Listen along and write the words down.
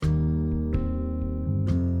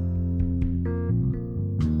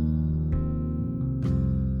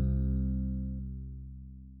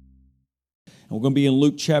And we're going to be in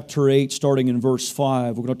Luke chapter 8, starting in verse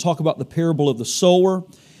 5. We're going to talk about the parable of the sower,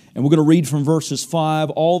 and we're going to read from verses 5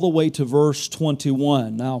 all the way to verse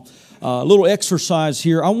 21. Now, a little exercise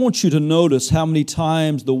here. I want you to notice how many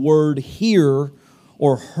times the word hear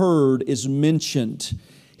or heard is mentioned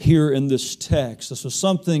here in this text. This was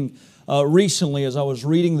something recently as I was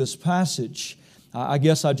reading this passage. I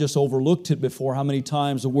guess I just overlooked it before, how many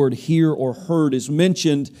times the word hear or heard is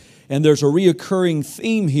mentioned. And there's a reoccurring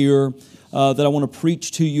theme here that I want to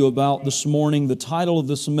preach to you about this morning. The title of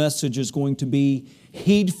this message is going to be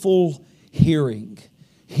Heedful Hearing.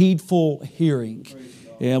 Heedful Hearing.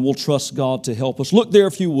 And we'll trust God to help us. Look there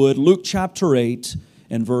if you would, Luke chapter 8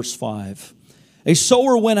 and verse 5. A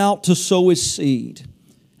sower went out to sow his seed.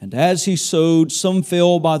 And as he sowed, some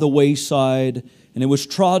fell by the wayside, and it was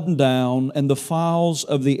trodden down, and the fowls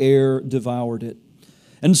of the air devoured it.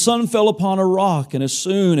 And some fell upon a rock, and as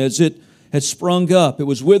soon as it had sprung up, it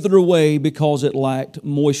was withered away because it lacked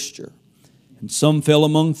moisture. And some fell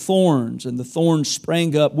among thorns, and the thorns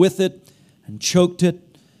sprang up with it and choked it.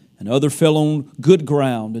 And other fell on good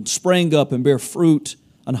ground and sprang up and bare fruit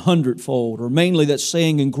 100-fold, or mainly that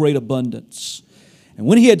saying in great abundance. And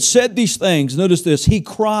when he had said these things, notice this, he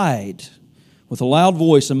cried with a loud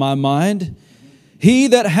voice in my mind, He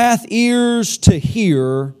that hath ears to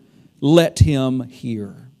hear, let him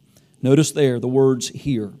hear. Notice there the words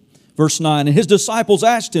hear. Verse 9, and his disciples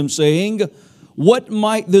asked him, saying, What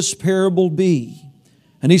might this parable be?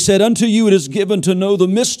 And he said, Unto you it is given to know the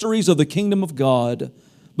mysteries of the kingdom of God,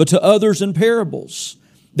 but to others in parables,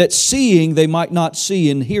 that seeing they might not see,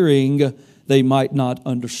 and hearing they might not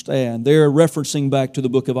understand. They're referencing back to the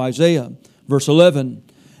book of Isaiah. Verse 11,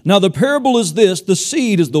 Now the parable is this, the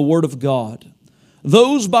seed is the word of God.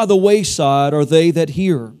 Those by the wayside are they that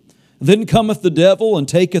hear. Then cometh the devil and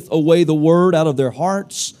taketh away the word out of their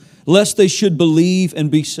hearts, lest they should believe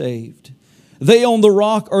and be saved. They on the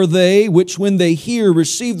rock are they which when they hear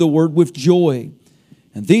receive the word with joy.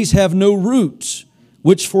 And these have no root,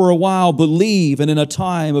 which for a while believe, and in a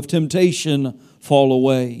time of temptation fall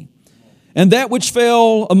away. And that which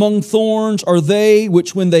fell among thorns are they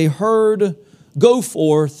which when they heard go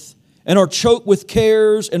forth, and are choked with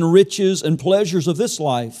cares and riches and pleasures of this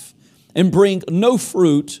life, and bring no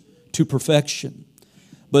fruit to perfection.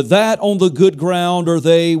 But that on the good ground are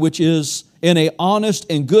they which is in a honest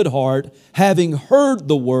and good heart, having heard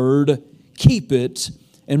the word, keep it,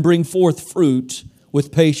 and bring forth fruit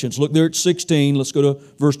with patience. Look there at 16. Let's go to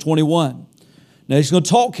verse 21. Now he's going to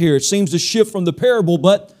talk here. It seems to shift from the parable,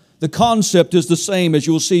 but the concept is the same. As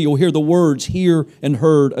you will see, you'll hear the words hear and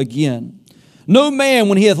heard again. No man,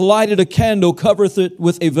 when he hath lighted a candle, covereth it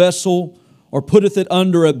with a vessel, or putteth it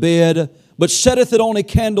under a bed, but setteth it on a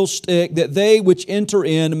candlestick, that they which enter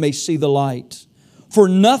in may see the light. For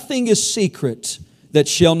nothing is secret that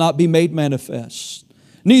shall not be made manifest,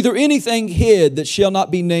 neither anything hid that shall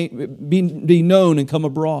not be known and come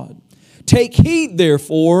abroad. Take heed,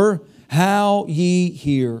 therefore, how ye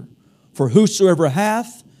hear. For whosoever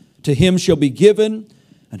hath, to him shall be given,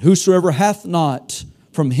 and whosoever hath not,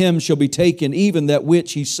 from him shall be taken even that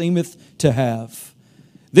which he seemeth to have.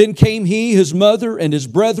 Then came he, his mother, and his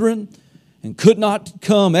brethren, and could not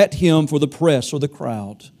come at him for the press or the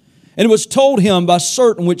crowd. And it was told him by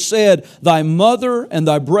certain which said, Thy mother and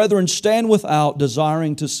thy brethren stand without,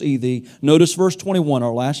 desiring to see thee. Notice verse 21,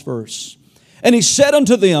 our last verse. And he said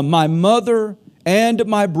unto them, My mother and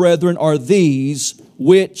my brethren are these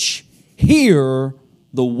which hear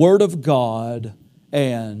the word of God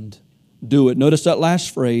and do it. Notice that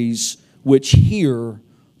last phrase, which hear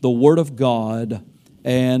the word of God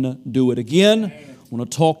and do it. Again, I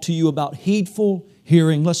want to talk to you about heedful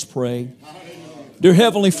hearing. Let's pray. Dear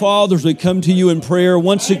Heavenly Father, as we come to you in prayer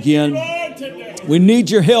once again, we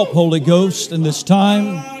need your help, Holy Ghost, in this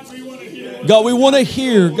time. God, we want to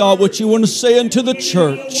hear, God, what you want to say unto the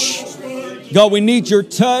church. God, we need your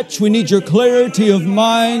touch. We need your clarity of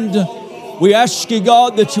mind. We ask you,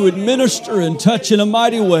 God, that you would minister and touch in a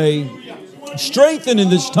mighty way. Strengthen in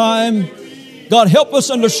this time. God, help us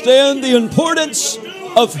understand the importance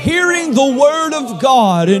of hearing the Word of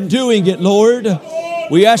God and doing it, Lord.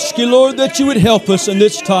 We ask you, Lord, that you would help us in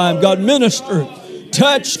this time. God, minister,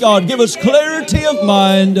 touch, God, give us clarity of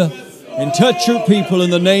mind and touch your people in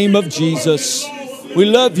the name of Jesus. We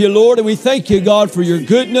love you, Lord, and we thank you, God, for your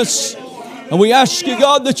goodness. And we ask you,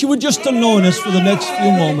 God, that you would just anoint us for the next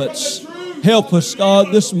few moments. Help us,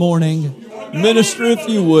 God, this morning. Minister if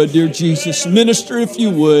you would, dear Jesus. Minister if you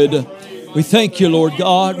would. We thank you, Lord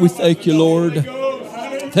God. We thank you, Lord.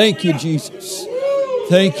 Thank you, Jesus.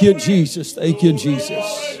 Thank you, Jesus. Thank you,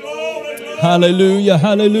 Jesus. Hallelujah,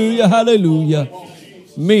 hallelujah, hallelujah.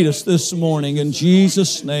 meet us this morning. In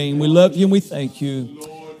Jesus' name, we love you and we thank you.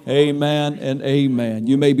 Amen and amen.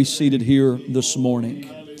 You may be seated here this morning.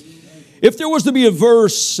 If there was to be a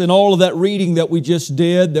verse in all of that reading that we just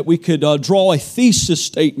did that we could draw a thesis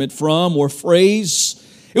statement from or phrase,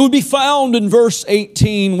 it would be found in verse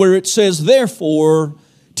 18 where it says, therefore,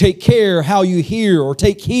 take care how you hear, or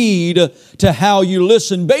take heed to how you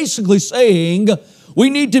listen. Basically saying, we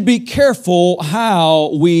need to be careful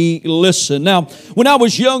how we listen. Now, when I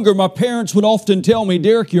was younger, my parents would often tell me,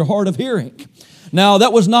 Derek, you're hard of hearing. Now,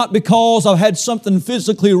 that was not because I had something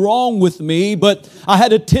physically wrong with me, but I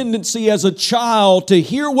had a tendency as a child to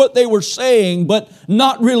hear what they were saying, but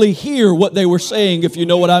not really hear what they were saying, if you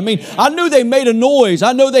know what I mean. I knew they made a noise.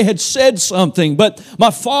 I know they had said something, but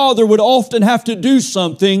my father would often have to do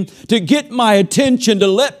something to get my attention, to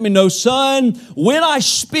let me know, son, when I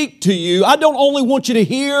speak to you, I don't only want you to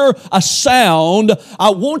hear a sound, I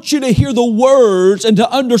want you to hear the words and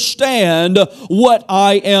to understand what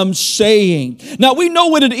I am saying. Now, we know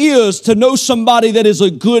what it is to know somebody that is a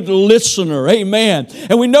good listener. Amen.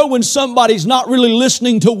 And we know when somebody's not really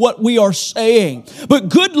listening to what we are saying. But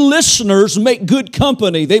good listeners make good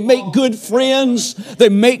company. They make good friends. They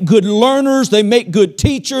make good learners. They make good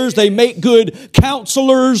teachers. They make good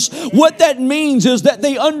counselors. What that means is that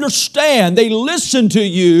they understand. They listen to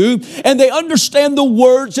you and they understand the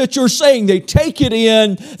words that you're saying. They take it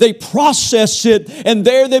in. They process it. And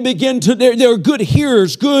there they begin to, they're good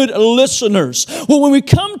hearers, good listeners. Well, when we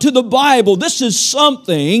come to the Bible, this is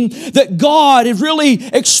something that God really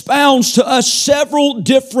expounds to us several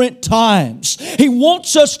different times. He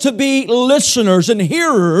wants us to be listeners and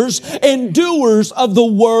hearers and doers of the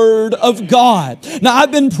Word of God. Now,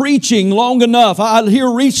 I've been preaching long enough. Here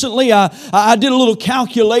recently, I did a little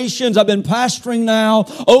calculations. I've been pastoring now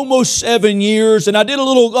almost 7 years, and I did a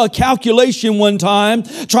little calculation one time,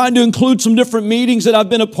 trying to include some different meetings that I've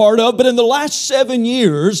been a part of. But in the last 7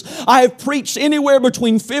 years, I have preached anywhere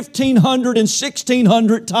between 1,500 and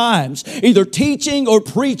 1,600 times, either teaching or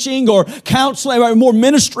preaching or counseling or more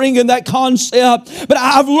ministering in that concept. But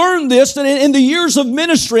I've learned this, that in the years of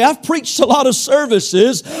ministry, I've preached a lot of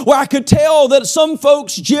services where I could tell that some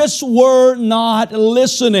folks just were not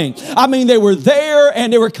listening. I mean, they were there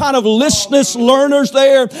and they were kind of listless learners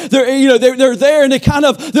there. They're there and they kind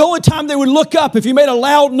of, the only time they would look up if you made a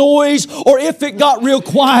loud noise or if it got real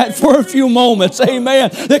quiet for a few moments.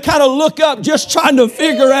 Amen. They kind of look up just trying to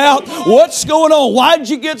figure out what's going on. Why'd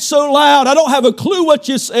you get so loud? I don't have a clue what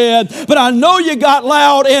you said, but I know you got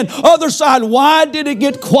loud. And other side, why did it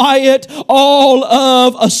get quiet all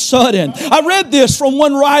of a sudden? I read this from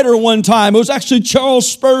one writer one time. It was actually Charles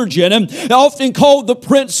Spurgeon, and often called the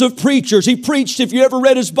Prince of Preachers. He preached, if you ever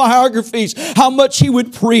read his biographies, how much he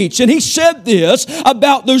would preach. And he said this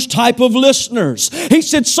about those type of listeners. He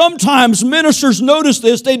said sometimes ministers notice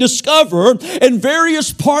this. They discover in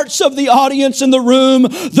various parts of the audience in the room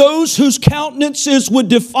those whose countenances would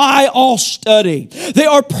defy all study. They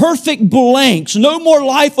are perfect blanks. No more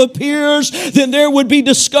life appears than there would be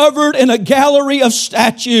discovered in a gallery of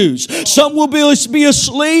statues. Some will be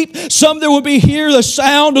asleep. Some there will be hear the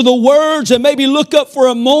sound of the words and maybe look up for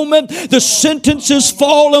a moment. The sentences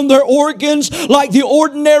fall on their organs like the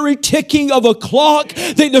ordinary ticking of a clock.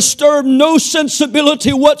 They disturb no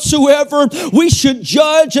sensibility whatsoever. We should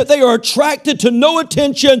judge that they are attracted to no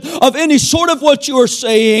attention of any sort of what you are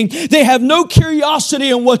saying. They have no curiosity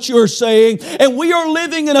in what you are saying. And we are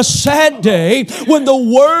living in a sad day when the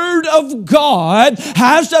Word of God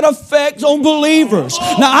has that effect on believers.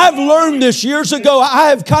 Now, I've learned this years ago.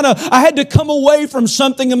 I had to come away from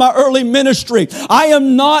something in my early ministry. I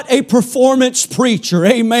am not a performance preacher.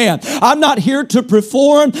 Amen. I'm not here to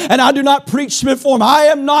perform, and I do not preach to perform. I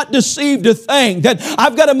am not deceived to think that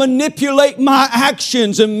I've got to manipulate my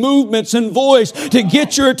actions and movements and voice to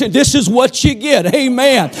get your attention. This is what you get.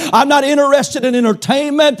 Amen. I'm not interested in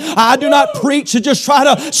entertainment. I do not preach to just try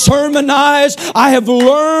to sermonize. I have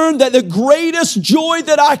learned that the greatest joy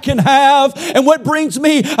that I can have and what brings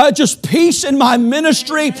me just peace in my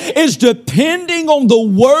ministry is depending on the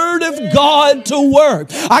Word of God to work.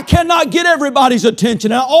 I cannot get everybody's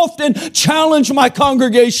attention. I often challenge my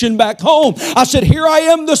congregation back home. I said, here I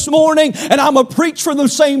am this morning and I'm going to preach from the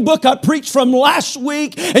same book I preached from last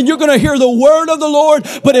week, and you're going to hear the Word of the Lord,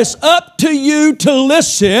 but it's up up to you to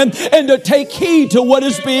listen and to take heed to what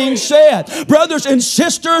is being said. Brothers and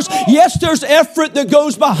sisters, yes, there's effort that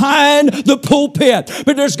goes behind the pulpit,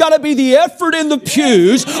 but there's got to be the effort in the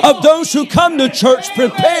pews of those who come to church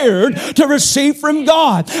prepared to receive from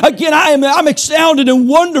God. Again, I'm astounded and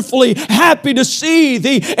wonderfully happy to see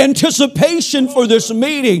the anticipation for this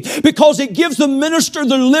meeting, because it gives the minister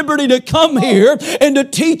the liberty to come here and to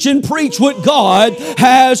teach and preach what God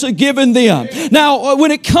has given them. Now,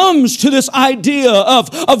 when it comes to this idea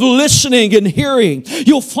of listening and hearing,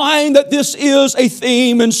 you'll find that this is a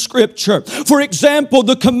theme in Scripture. For example,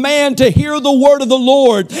 the command to hear the word of the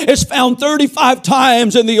Lord is found 35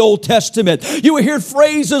 times in the Old Testament. You will hear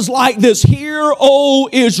phrases like this: "Hear, O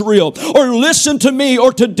Israel," or "Listen to me,"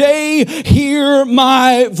 or "Today hear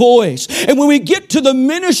my voice." And when we get to the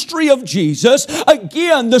ministry of Jesus,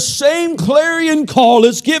 again, the same clarion call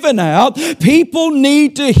is given out. People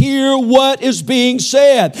need to hear what is being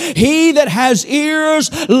said. He that has ears,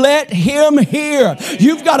 let him hear.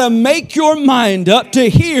 You've got to make your mind up to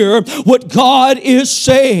hear what God is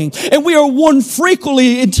saying. And we are warned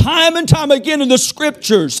frequently and time again in the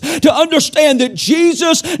Scriptures to understand that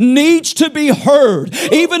Jesus needs to be heard.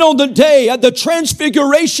 Even on the day at the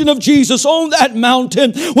transfiguration of Jesus on that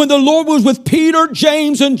mountain, when the Lord was with Peter,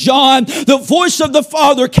 James, and John, the voice of the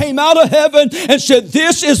Father came out of heaven and said,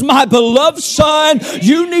 "This is my beloved Son.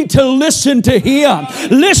 You need to listen to Him.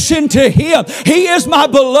 Listen to Him. He is my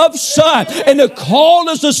beloved Son." And the call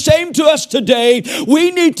is the same to us today.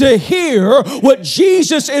 We need to hear what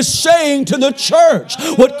Jesus is saying to the church,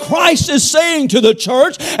 what Christ is saying to the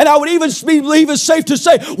church, and I would even believe it's safe to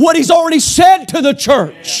say what He's already said to the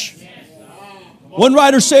church. One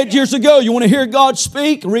writer said years ago, you want to hear God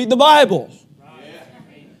speak? Read the Bible.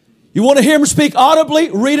 You want to hear Him speak audibly?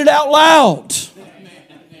 Read it out loud.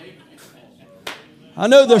 I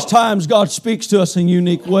know there's times God speaks to us in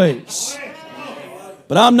unique ways,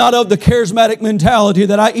 but I'm not of the charismatic mentality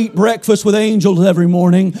that I eat breakfast with angels every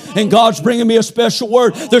morning and God's bringing me a special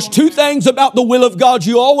word. There's two things about the will of God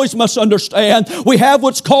you always must understand. We have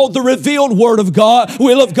what's called the revealed word of God,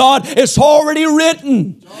 will of God. It's already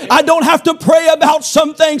written. I don't have to pray about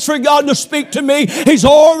some things for God to speak to me. He's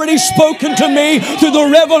already spoken to me through the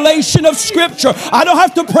revelation of Scripture. I don't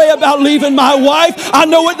have to pray about leaving my wife. I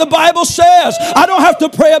know what the Bible says. I don't have to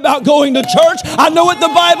pray about going to church. I know what the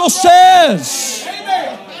Bible says.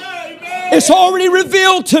 It's already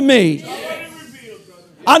revealed to me.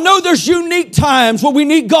 I know there's unique times where we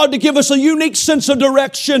need God to give us a unique sense of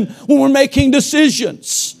direction when we're making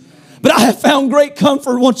decisions. But I have found great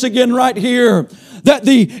comfort once again right here that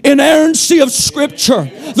the inerrancy of Scripture,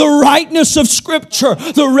 the rightness of Scripture,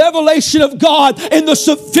 the revelation of God, and the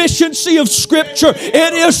sufficiency of Scripture,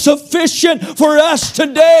 it is sufficient for us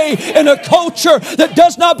today in a culture that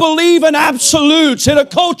does not believe in absolutes, in a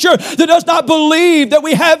culture that does not believe that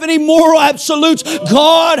we have any moral absolutes.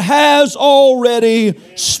 God has already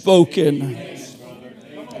spoken.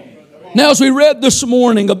 Now, as we read this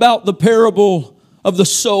morning about the parable of the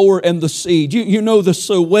sower and the seed. You know this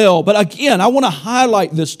so well. But again, I want to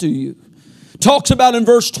highlight this to you. It talks about in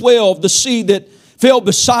verse 12, the seed that fell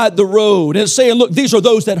beside the road. And it's saying, look, these are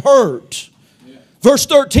those that heard. Verse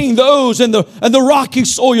 13, those in the rocky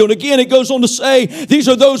soil. And again, it goes on to say, these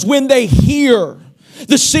are those when they hear.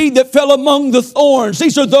 The seed that fell among the thorns.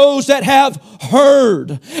 These are those that have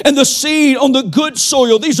heard. And the seed on the good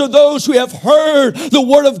soil. These are those who have heard the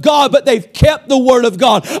Word of God, but they've kept the Word of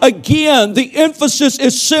God. Again, the emphasis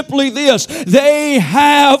is simply this. They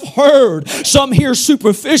have heard. Some hear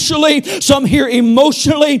superficially. Some hear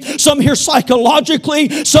emotionally. Some hear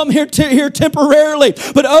psychologically. Some hear temporarily.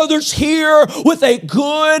 But others hear with a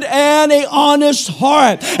good and a honest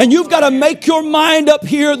heart. And you've got to make your mind up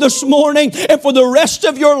here this morning and for the rest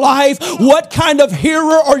of your life, what kind of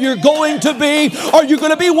hearer are you going to be? Are you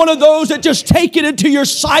going to be one of those that just take it into your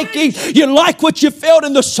psyche? You like what you felt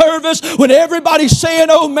in the service when everybody's saying,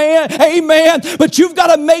 oh man, amen. But you've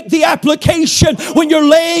got to make the application when you're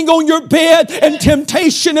laying on your bed and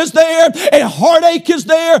temptation is there and heartache is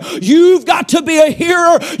there. You've got to be a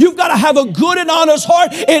hearer. You've got to have a good and honest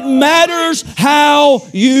heart. It matters how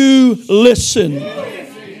you listen.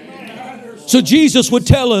 So Jesus would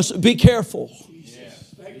tell us, be careful.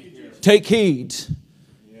 Take heed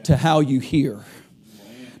to how you hear.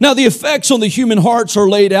 Now, the effects on the human hearts are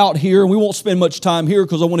laid out here, and we won't spend much time here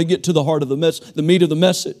because I want to get to the heart of the meat of the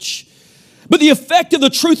message. But the effect of the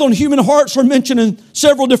truth on human hearts are mentioned in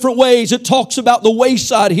several different ways. It talks about the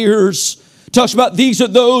wayside hearers. It talks about these are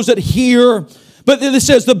those that hear. But then it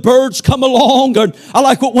says the birds come along. Or I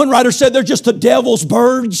like what one writer said, they're just the devil's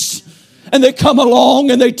birds. And they come along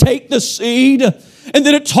and they take the seed. And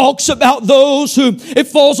then it talks about those who it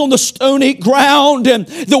falls on the stony ground and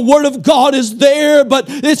the Word of God is there, but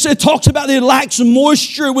it talks about it lacks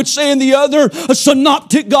moisture. It would say in the other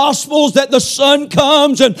synoptic gospels that the sun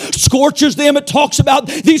comes and scorches them. It talks about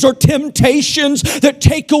these are temptations that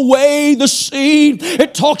take away the seed.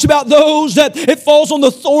 It talks about those that it falls on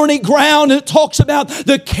the thorny ground. It talks about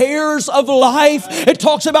the cares of life. It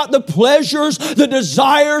talks about the pleasures, the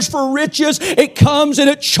desires for riches. It comes and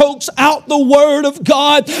it chokes out the Word of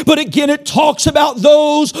God. But again, it talks about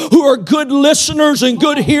those who are good listeners and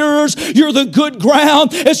good hearers. You're the good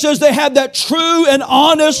ground. It says they have that true and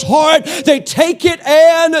honest heart. They take it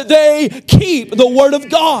and they keep the Word of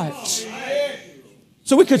God.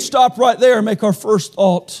 So we could stop right there and make our first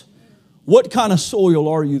thought. What kind of soil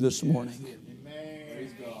are you this morning?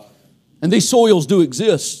 And these soils do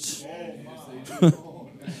exist.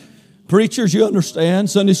 Preachers, you understand.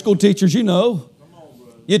 Sunday school teachers, you know.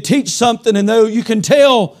 You teach something and though you can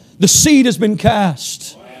tell the seed has been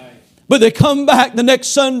cast. But they come back the next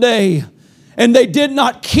Sunday and they did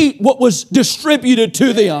not keep what was distributed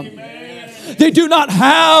to them. They do not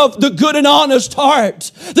have the good and honest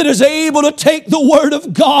heart that is able to take the Word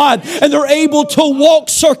of God and they're able to walk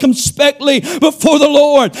circumspectly before the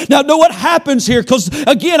Lord. Now, know what happens here, because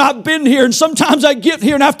again, I've been here and sometimes I get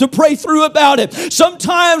here and have to pray through about it.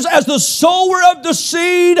 Sometimes as the sower of the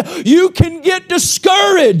seed, you can get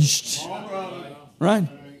discouraged. Right?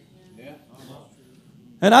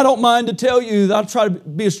 And I don't mind to tell you that I try to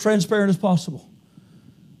be as transparent as possible.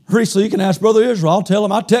 Recently, you can ask Brother Israel. I'll tell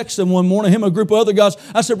him. I texted him one morning, him and a group of other guys.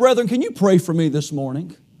 I said, brethren, can you pray for me this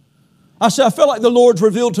morning? I said, I felt like the Lord's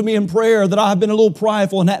revealed to me in prayer that I have been a little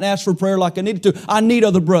prideful and hadn't asked for prayer like I needed to. I need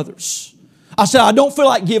other brothers. I said, I don't feel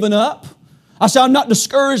like giving up. I said, I'm not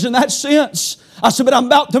discouraged in that sense. I said, but I'm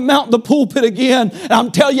about to mount the pulpit again. And I'm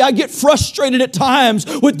telling you, I get frustrated at times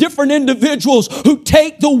with different individuals who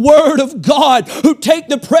take the Word of God, who take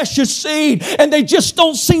the precious seed, and they just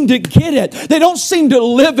don't seem to get it. They don't seem to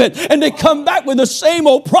live it. And they come back with the same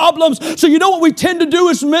old problems. So you know what we tend to do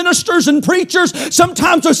as ministers and preachers?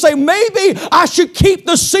 Sometimes we say, maybe I should keep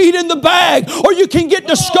the seed in the bag, or you can get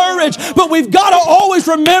discouraged. But we've got to always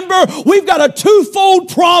remember, we've got a twofold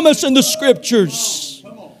promise in the Scriptures.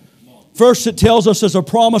 First, it tells us there's a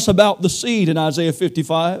promise about the seed in Isaiah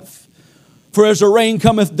 55. For as the rain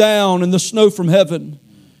cometh down and the snow from heaven,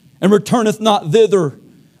 and returneth not thither,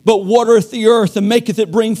 but watereth the earth and maketh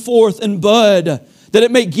it bring forth and bud, that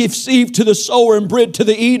it may give seed to the sower and bread to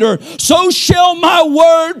the eater, so shall my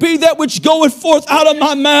word be that which goeth forth out of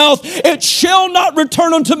my mouth. It shall not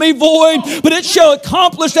return unto me void, but it shall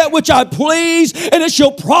accomplish that which I please, and it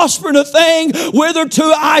shall prosper in a thing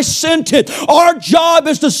whitherto I sent it. Our job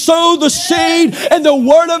is to sow the seed, and the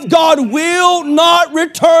Word of God will not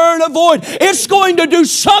return void. It's going to do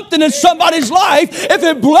something in somebody's life if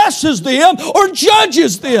it blesses them or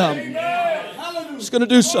judges them. It's going to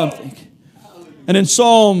do something. And in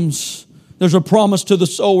Psalms, there's a promise to the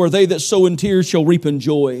sower. They that sow in tears shall reap in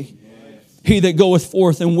joy. He that goeth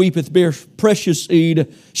forth and weepeth bear precious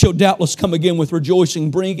seed shall doubtless come again with rejoicing,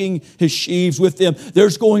 bringing his sheaves with them.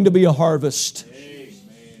 There's going to be a harvest.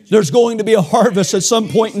 There's going to be a harvest at some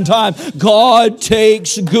point in time. God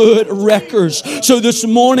takes good wreckers. So this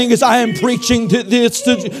morning, as I am preaching to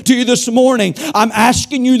you this morning, I'm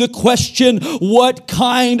asking you the question, what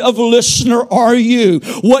kind of listener are you?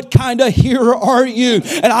 What kind of hearer are you?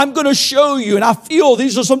 And I'm going to show you, and I feel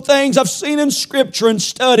these are some things I've seen in Scripture and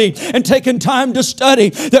studied and taken time to study,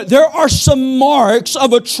 that there are some marks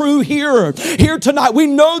of a true hearer. Here tonight, we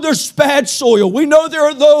know there's bad soil. We know there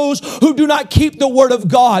are those who do not keep the Word of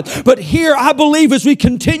God. But here, I believe as we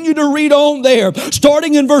continue to read on there,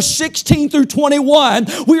 starting in verse 16 through 21,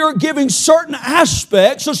 we are giving certain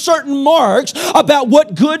aspects or certain marks about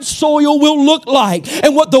what good soil will look like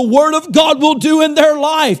and what the Word of God will do in their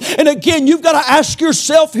life. And again, you've got to ask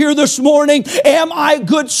yourself here this morning, am I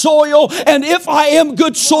good soil? And if I am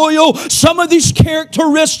good soil, some of these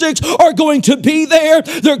characteristics are going to be there.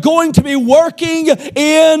 They're going to be working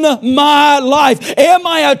in my life. Am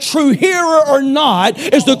I a true hearer or not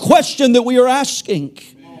is the question that we are asking.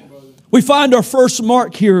 We find our first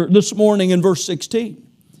mark here this morning in verse 16.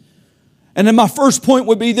 And then my first point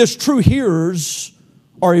would be this: true hearers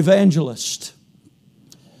are evangelists.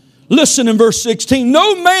 Listen in verse 16.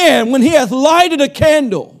 No man, when he hath lighted a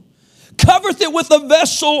candle, covereth it with a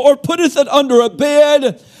vessel or putteth it under a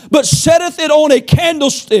bed, but setteth it on a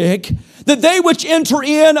candlestick, that they which enter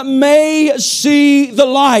in may see the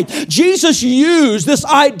light. Jesus used this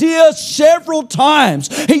idea several times.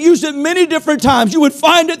 He used it many different times. You would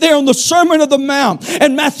find it there on the Sermon on the Mount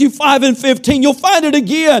in Matthew 5 and 15. You'll find it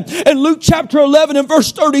again in Luke chapter 11 and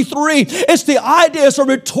verse 33. It's the idea, it's a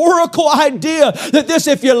rhetorical idea that this,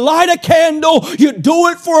 if you light a candle, you do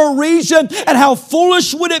it for a reason. And how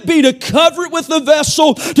foolish would it be to cover it with the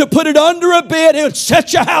vessel, to put it under a bed, it would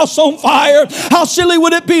set your house on fire. How silly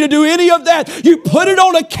would it be to do any of that? You put it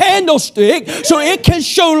on a candlestick so it can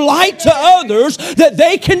show light to others that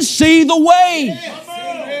they can see the way.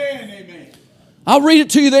 I'll read it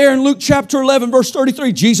to you there in Luke chapter 11 verse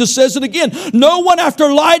 33. Jesus says it again. No one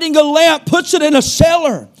after lighting a lamp puts it in a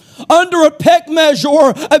cellar, under a peck measure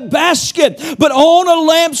or a basket, but on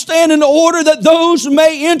a lampstand, in order that those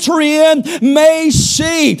may enter in may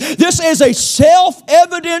see. This is a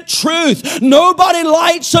self-evident truth. Nobody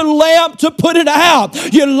lights a lamp to put it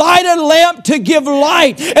out. You light a lamp to give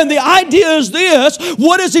light. And the idea is this.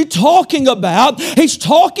 What is he talking about? He's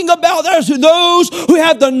talking about those who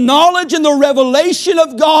have the knowledge and the revelation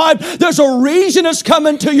of God. There's a reason it's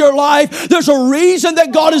coming to your life. There's a reason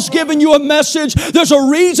that God has given you a message. There's a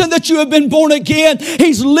reason that you have been born again.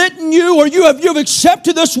 He's lit in you, or you have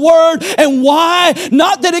accepted this word. And why?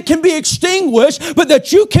 Not that it can be extinguished, but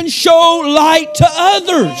that you can show light to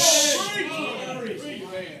others.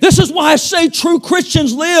 This is why I say true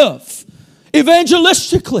Christians live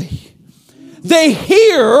evangelistically. They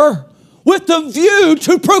hear with the view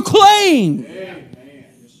to proclaim.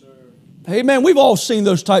 Amen. We've all seen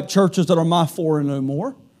those type churches that are my four and no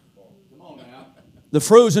more. The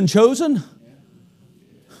frozen chosen.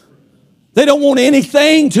 They don't want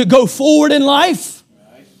anything to go forward in life.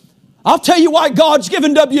 I'll tell you why God's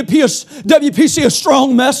given WPC a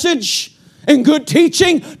strong message and good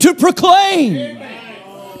teaching: to proclaim,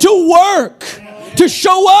 to work, to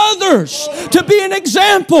show others, to be an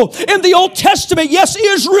example. In the Old Testament, yes,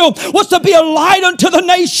 Israel was to be a light unto the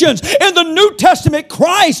nations. In the New Testament,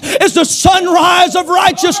 Christ is the sunrise of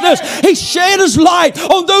righteousness. He shed His light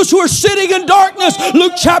on those who are sitting in darkness,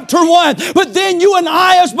 Luke chapter 1. But then you and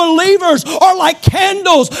I as believers are like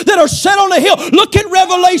candles that are set on a hill. Look at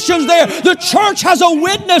Revelations there. The church has a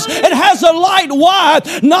witness. It has a light. Why?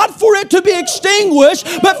 Not for it to be extinguished,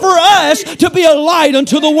 but for us to be a light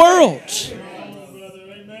unto the world.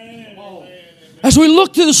 As we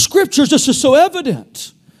look to the Scriptures, this is so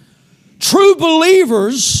evident. True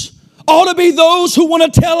believers ought to be those who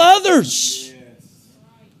want to tell others.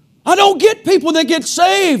 I don't get people that get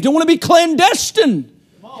saved and want to be clandestine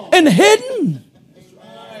and hidden.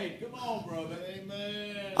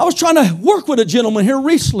 I was trying to work with a gentleman here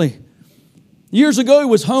recently. Years ago, he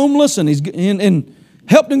was homeless and and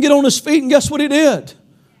helped him get on his feet, and guess what he did?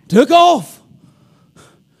 Took off.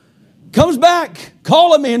 Comes back,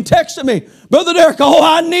 calling me and texting me, Brother Derek,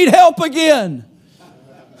 I need help again.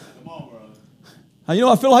 Come on, brother. Now, you know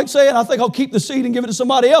what I feel like saying? I think I'll keep the seed and give it to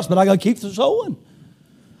somebody else, but I got to keep the sowing.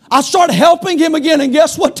 I start helping him again, and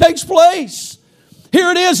guess what takes place? Here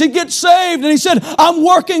it is, he gets saved, and he said, I'm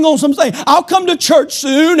working on something. I'll come to church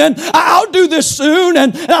soon, and I'll do this soon.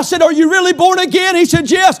 And I said, are you really born again? He said,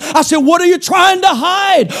 yes. I said, what are you trying to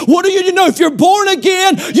hide? What are you to know? If you're born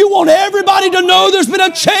again, you want everybody to know there's been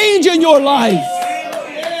a change in your life.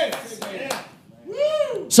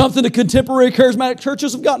 Something the contemporary charismatic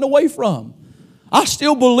churches have gotten away from. I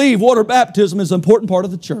still believe water baptism is an important part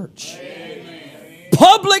of the church.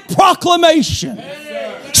 Public proclamation.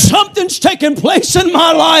 Something's taken place in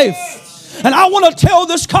my life. And I want to tell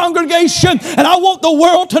this congregation, and I want the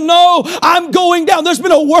world to know I'm going down. There's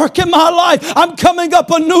been a work in my life. I'm coming up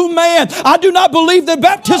a new man. I do not believe that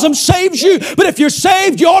baptism saves you, but if you're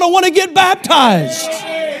saved, you ought to want to get baptized.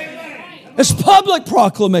 It's public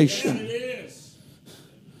proclamation.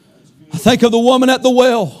 I think of the woman at the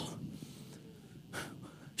well.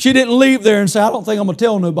 She didn't leave there and say, I don't think I'm going to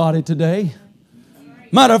tell nobody today.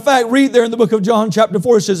 Matter of fact, read there in the book of John chapter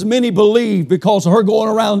 4, it says, many believe because of her going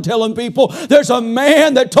around telling people, there's a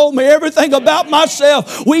man that told me everything about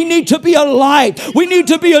myself. We need to be a light. We need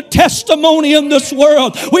to be a testimony in this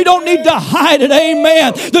world. We don't need to hide it.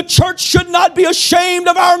 Amen. The church should not be ashamed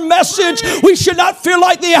of our message. We should not feel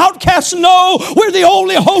like the outcasts. No, we're the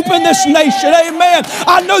only hope in this nation. Amen.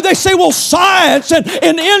 I know they say, well, science and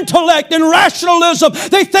intellect and rationalism,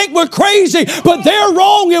 they think we're crazy, but they're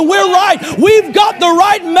wrong and we're right. We've got the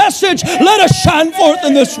right message. Let us shine forth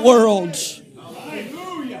in this world.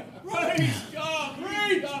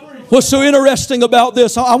 What's so interesting about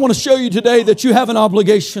this, I want to show you today that you have an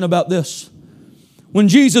obligation about this. When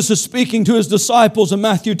Jesus is speaking to His disciples in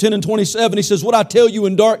Matthew 10 and 27, He says, what I tell you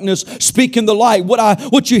in darkness, speak in the light.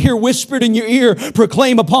 What you hear whispered in your ear,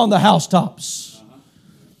 proclaim upon the housetops.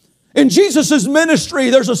 In Jesus' ministry,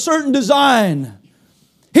 there's a certain design.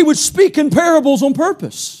 He would speak in parables on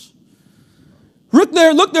purpose. Look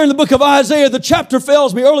there in the book of Isaiah. The chapter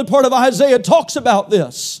fails me. Early part of Isaiah talks about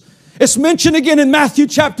this. It's mentioned again in Matthew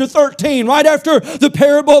chapter 13, right after the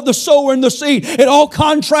parable of the sower and the seed. It all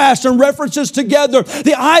contrasts and references together.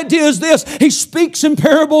 The idea is this: He speaks in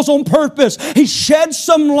parables on purpose. He sheds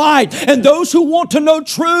some light, and those who want to know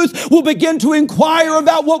truth will begin to inquire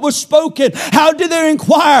about what was spoken. How did they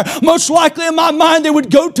inquire? Most likely in my mind, they would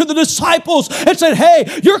go to the disciples and say,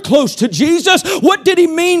 hey, you're close to Jesus. What did He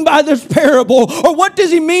mean by this parable? Or what does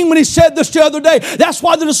He mean when He said this the other day? That's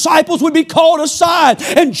why the disciples would be called aside,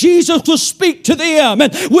 and Jesus will speak to them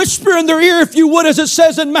and whisper in their ear, if you would, as it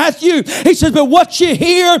says in Matthew. He says, but what you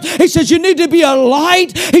hear, He says, you need to be a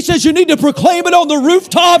light. He says, you need to proclaim it on the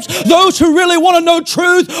rooftops. Those who really want to know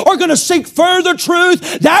truth are going to seek further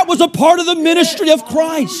truth. That was a part of the ministry of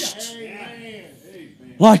Christ.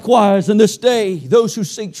 Likewise, in this day, those who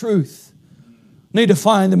seek truth need to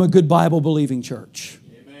find them a good Bible-believing church.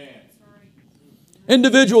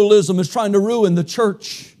 Individualism is trying to ruin the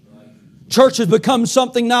church. Church has become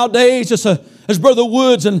something nowadays, as Brother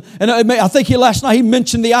Woods, and I think last night he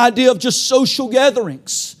mentioned the idea of just social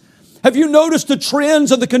gatherings. Have you noticed the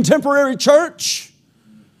trends of the contemporary church?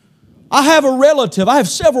 I have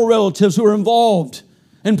several relatives who are involved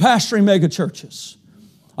in pastoring mega churches.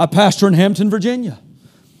 I pastor in Hampton, Virginia.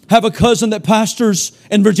 Have a cousin that pastors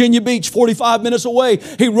in Virginia Beach, 45 minutes away.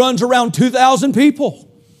 He runs around 2,000 people.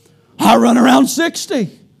 I run around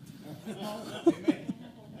 60.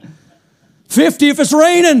 50 if it's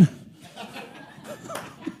raining.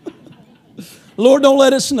 Lord, don't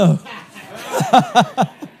let it snow.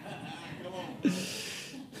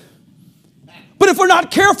 But if we're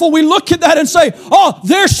not careful, we look at that and say, oh,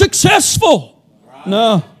 they're successful.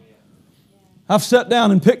 No. I've sat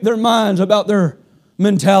down and picked their minds about their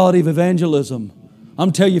mentality of evangelism.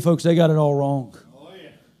 I'm telling you, folks, they got it all wrong.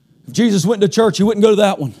 If Jesus went to church, He wouldn't go to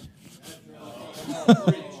that one.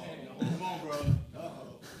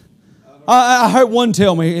 I heard one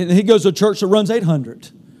tell me, he goes to a church that runs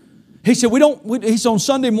 800. He said, he's on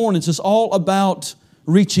Sunday mornings, it's all about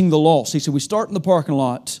reaching the lost. He said, we start in the parking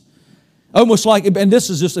lot, almost like, and this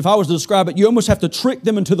is just, if I was to describe it, you almost have to trick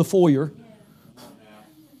them into the foyer.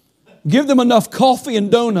 Give them enough coffee and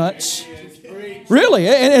donuts. Really,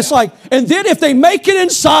 and it's like, and then if they make it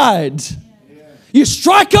inside, you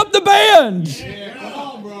strike up the band.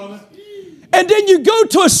 And then you go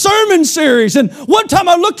to a sermon series. And one time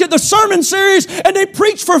I looked at the sermon series and they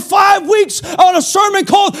preached for 5 weeks on a sermon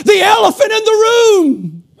called The Elephant in the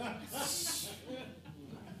Room.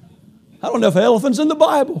 I don't know if an elephant's in the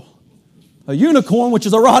Bible. A unicorn, which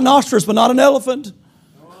is a rhinoceros, but not an elephant.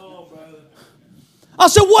 I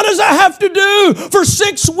said, what does that have to do? For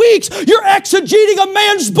 6 weeks, you're exegeting a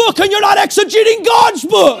man's book and you're not exegeting God's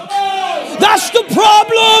book. That's the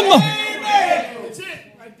problem.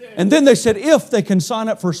 And then they said, if they can sign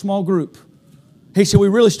up for a small group. He said, we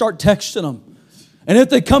really start texting them. And if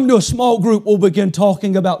they come to a small group, we'll begin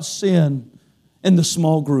talking about sin in the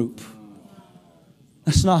small group.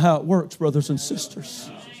 That's not how it works, brothers and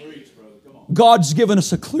sisters. God's given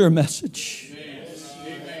us a clear message.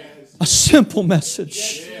 A simple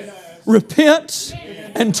message. Repent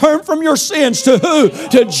and turn from your sins to who?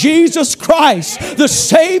 To Jesus Christ, the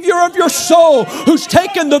Savior of your soul, who's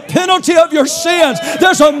taken the penalty of your sins.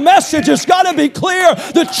 There's a message. It's got to be clear.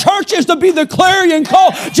 The church is to be the clarion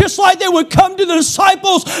call. Just like they would come to the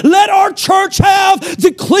disciples, let our church have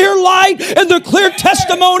the clear light and the clear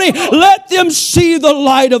testimony. Let them see the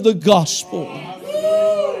light of the gospel.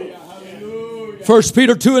 1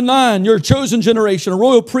 Peter 2 and 9, you're a chosen generation, a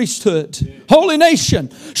royal priesthood, holy nation.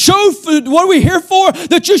 What are we here for?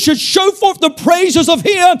 That you should show forth the praises of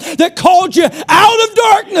Him that called you out of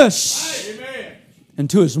darkness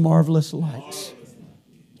into His marvelous light.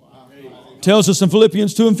 Tells us in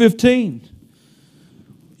Philippians 2 and 15,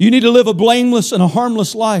 you need to live a blameless and a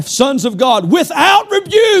harmless life. Sons of God, without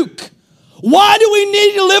rebuke. Why do we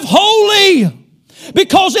need to live holy?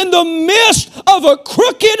 Because in the midst of a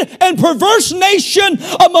crooked and perverse nation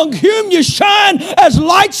among whom you shine as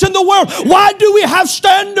lights in the world, why do we have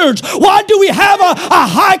standards? Why do we have a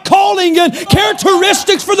high calling and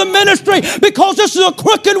characteristics for the ministry? Because this is a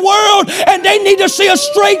crooked world and they need to see a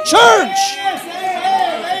straight church.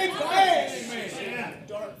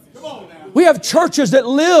 We have churches that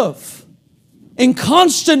live in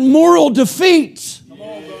constant moral defeat,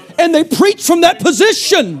 and they preach from that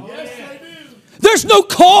position. There's no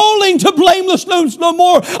calling to blamelessness no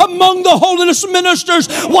more among the holiness ministers.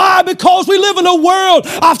 Why? Because we live in a world,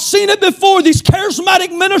 I've seen it before, these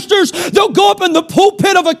charismatic ministers, they'll go up in the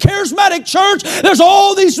pulpit of a charismatic church. There's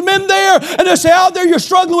all these men there, and they say, out there you're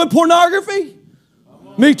struggling with pornography.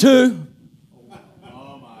 Me too.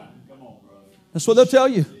 That's what they'll tell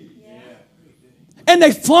you. And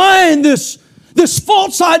they find this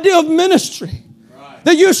false idea of ministry.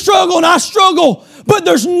 That you struggle and I struggle, but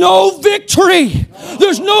there's no victory.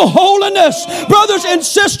 There's no holiness. Brothers and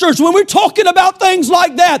sisters, when we're talking about things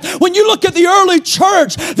like that, when you look at the early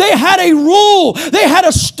church, they had a rule. They had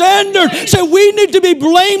a standard. Say, we need to be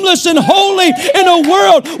blameless and holy in a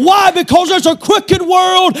world. Why? Because there's a crooked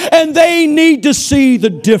world and they need to see the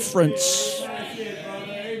difference.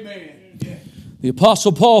 The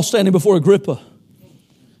Apostle Paul standing before Agrippa.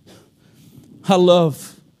 I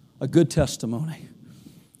love a good testimony.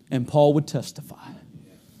 And Paul would testify.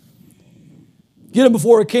 Get him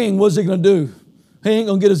before a king, what's he going to do? He ain't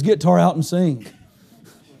going to get his guitar out and sing.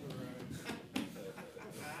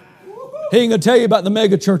 He ain't going to tell you about the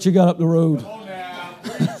mega church he got up the road.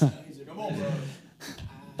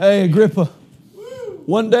 Hey, Agrippa.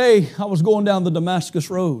 One day I was going down the Damascus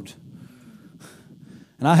road.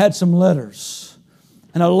 And I had some letters.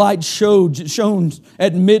 And a light shone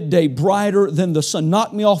at midday brighter than the sun.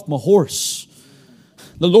 Knocked me off my horse.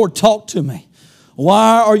 The Lord talked to me.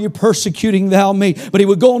 Why are you persecuting thou me? But he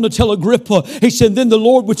would go on to tell Agrippa, he said, then the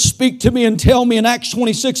Lord would speak to me and tell me in Acts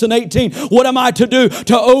 26 and 18, what am I to do?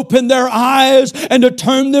 To open their eyes and to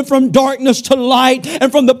turn them from darkness to light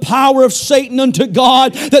and from the power of Satan unto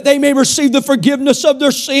God, that they may receive the forgiveness of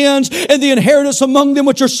their sins and the inheritance among them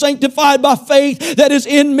which are sanctified by faith that is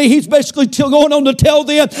in me. He's basically going on to tell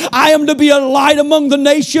them, I am to be a light among the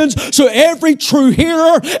nations. So every true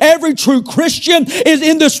hearer, every true Christian is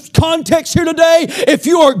in this context here today. If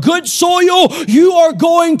you are good soil, you are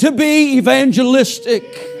going to be evangelistic.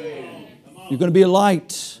 You're going to be a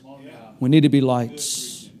light. We need to be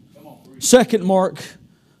lights. Second mark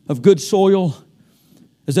of good soil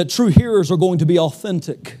is that true hearers are going to be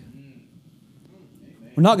authentic.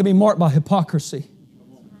 We're not going to be marked by hypocrisy.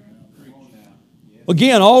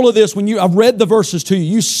 Again, all of this, I've read the verses to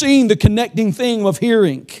you, you've seen the connecting theme of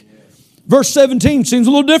hearing. Verse 17 seems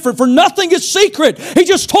a little different. For nothing is secret. He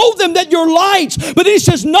just told them that you're lights. But he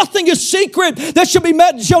says nothing is secret that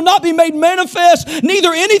shall not be made manifest.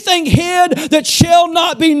 Neither anything hid that shall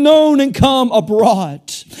not be known and come abroad.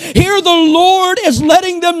 Here the Lord is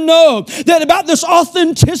letting them know that about this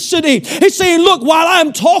authenticity. He's saying, look, while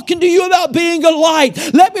I'm talking to you about being a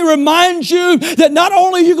light, let me remind you that not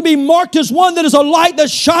only you can be marked as one that is a light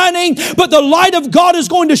that's shining, but the light of God is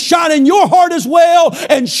going to shine in your heart as well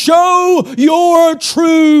and show your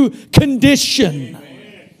true condition.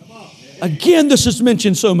 Again, this is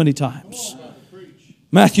mentioned so many times.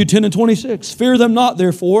 Matthew 10 and 26. Fear them not,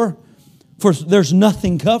 therefore, for there's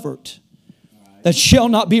nothing covered that shall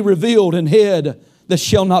not be revealed, and hid that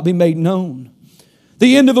shall not be made known.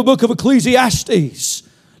 The end of the book of Ecclesiastes.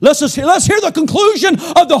 Let's hear the conclusion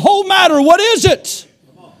of the whole matter. What is it?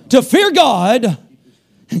 To fear God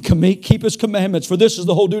and keep His commandments, for this is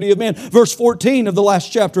the whole duty of man. Verse 14 of the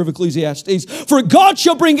last chapter of Ecclesiastes. For God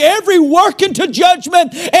shall bring every work into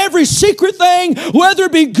judgment, every secret thing, whether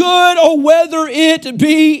it be good or whether it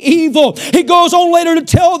be evil. He goes on later to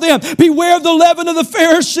tell them, beware of the leaven of the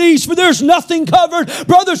Pharisees, for there's nothing covered.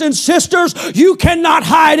 Brothers and sisters, you cannot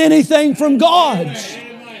hide anything from God.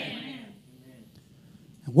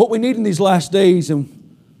 What we need in these last days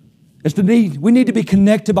is we need to be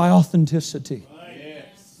connected by authenticity.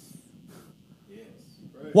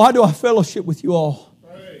 Why do I fellowship with you all?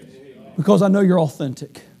 Because I know you're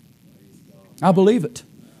authentic. I believe it.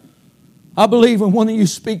 I believe when you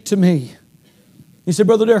speak to me, you say,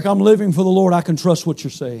 Brother Derek, I'm living for the Lord. I can trust what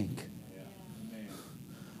you're saying.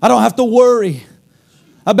 I don't have to worry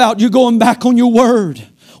about you going back on your word.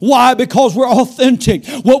 Why? Because we're authentic.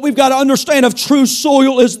 What we've got to understand of true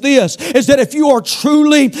soil is this, is that if you are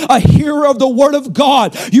truly a hearer of the Word of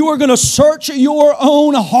God, you are going to search your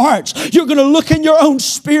own hearts. You're going to look in your own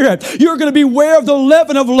spirit. You're going to be aware of the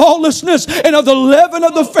leaven of lawlessness and of the leaven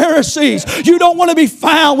of the Pharisees. You don't want to be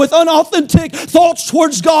found with unauthentic thoughts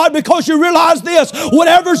towards God, because you realize this,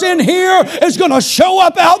 whatever's in here is going to show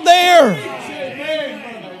up out there.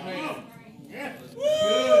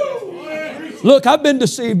 Look, I've been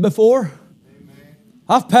deceived before.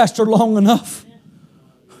 I've pastored long enough.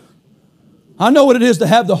 I know what it is to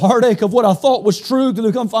have the heartache of what I thought was true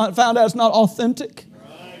to come find out it's not authentic.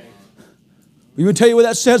 You would tell you what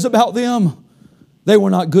that says about them. They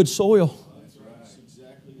were not good soil.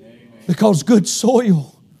 Because good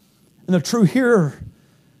soil and the true hearer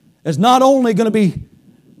is not only going to be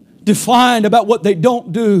defined about what they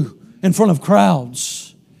don't do in front of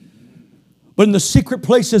crowds, but in the secret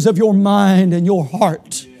places of your mind and your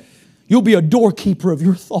heart, you'll be a doorkeeper of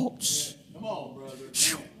your thoughts. Come on, brother.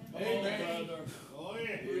 Amen. Oh,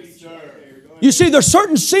 yes, sir. You see, there's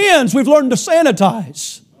certain sins we've learned to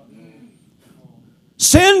sanitize.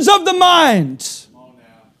 Sins of the mind.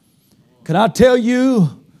 Can I tell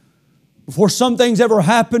you, before some things ever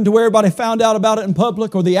happened to where everybody found out about it in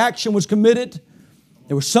public or the action was committed,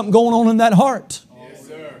 there was something going on in that heart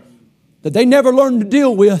that they never learned to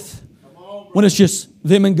deal with when it's just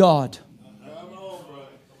them and God.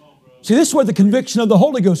 See, this is where the conviction of the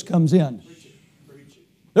Holy Ghost comes in.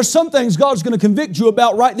 There's some things God's going to convict you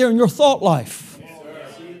about right there in your thought life.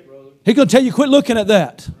 He's going to tell you, quit looking at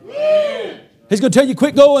that. He's going to tell you,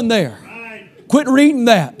 quit going there. Quit reading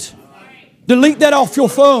that. Delete that off your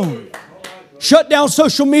phone. Shut down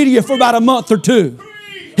social media for about a month or two.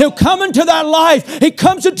 He'll come into that life. He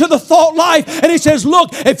comes into the thought life and He says, look,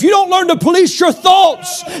 if you don't learn to police your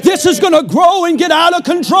thoughts, this is going to grow and get out of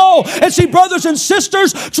control. And see, brothers and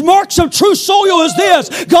sisters, marks of true soil is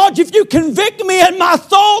this. God, if you convict me in my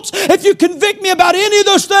thoughts, if you convict me about any of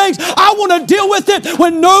those things, I want to deal with it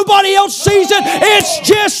when nobody else sees it. It's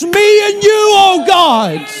just me and you, oh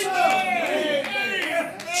God.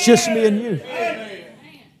 It's just me and you.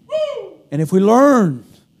 And if we learn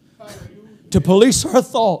to police our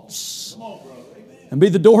thoughts and be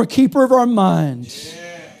the doorkeeper of our mind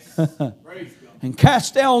and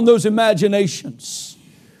cast down those imaginations,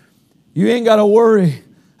 you ain't got to worry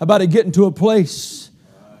about it getting to a place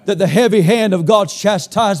that the heavy hand of God's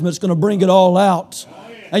chastisement is going to bring it all out.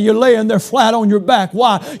 And you're laying there flat on your back.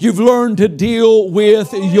 Why? You've learned to deal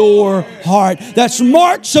with your heart. That's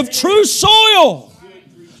marks of true soil.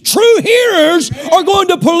 True hearers are going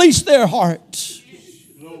to police their heart.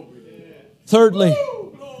 Thirdly,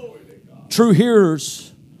 true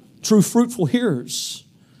hearers, true fruitful hearers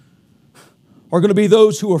are going to be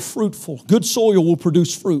those who are fruitful. Good soil will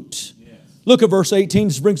produce fruit. Look at verse 18.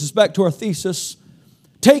 This brings us back to our thesis.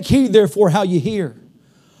 Take heed, therefore, how you hear.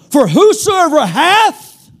 For whosoever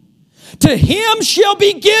hath, to him shall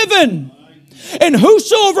be given. And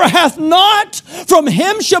whosoever hath not, from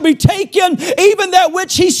him shall be taken even that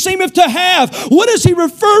which he seemeth to have. What is he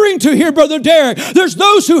referring to here, Brother Derek? There's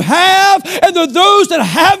those who have, and there are those that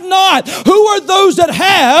have not. Who are those that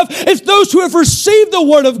have? It's those who have received the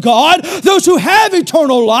Word of God, those who have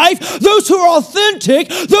eternal life, those who are authentic,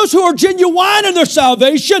 those who are genuine in their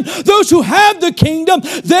salvation, those who have the kingdom.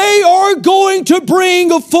 They are going to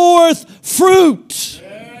bring forth fruit.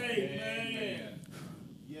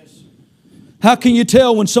 How can you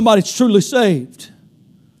tell when somebody's truly saved?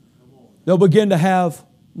 They'll begin to have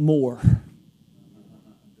more.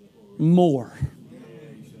 More.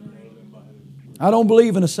 I don't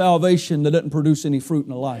believe in a salvation that doesn't produce any fruit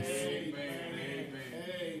in a life.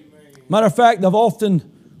 Matter of fact, I'll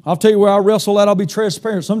tell you where I wrestle at, I'll be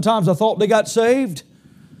transparent. Sometimes I thought they got saved.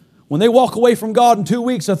 When they walk away from God in 2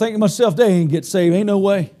 weeks, I think to myself, they ain't get saved. Ain't no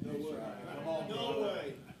way.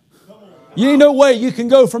 You ain't no way you can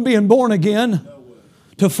go from being born again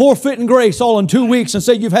to forfeiting grace all in 2 weeks and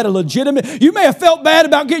say you've had a legitimate... You may have felt bad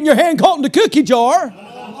about getting your hand caught in the cookie jar.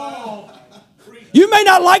 You may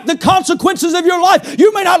not like the consequences of your life.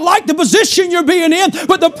 You may not like the position you're being in.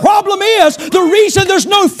 But the problem is, the reason there's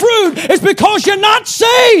no fruit is because you're not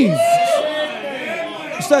saved.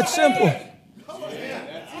 It's that simple.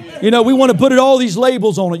 You know, we want to put all these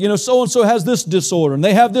labels on it. You know, so-and-so has this disorder and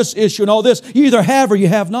they have this issue and all this. You either have or you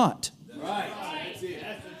have not.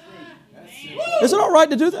 Is it all right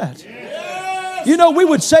to do that? You know, we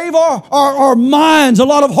would save our minds a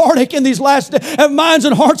lot of heartache in these last days. Have minds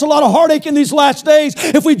and hearts a lot of heartache in these last days.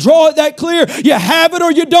 If we draw it that clear, you have it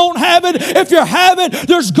or you don't have it. If you have it,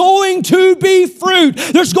 there's going to be fruit.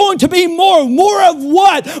 There's going to be more. More of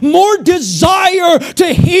what? More desire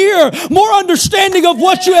to hear. More understanding of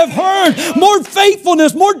what you have heard. More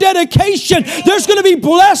faithfulness. More dedication. There's going to be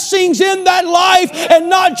blessings in that life and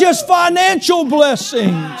not just financial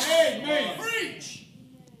blessings.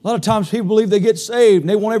 A lot of times people believe they get saved and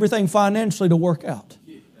they want everything financially to work out.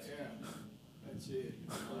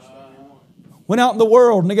 Went out in the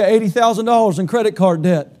world and they got $80,000 in credit card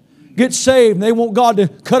debt. Get saved and they want God to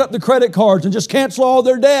cut up the credit cards and just cancel all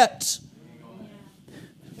their debts.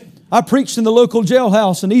 I preached in the local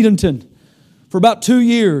jailhouse in Edenton for about 2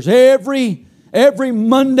 years. Every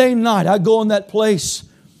Monday night I go in that place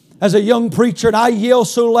as a young preacher and I yell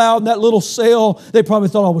so loud in that little cell they probably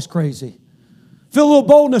thought I was crazy. Feel a little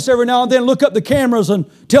boldness every now and then. Look up the cameras and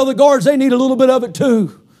tell the guards they need a little bit of it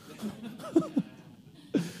too.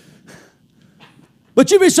 But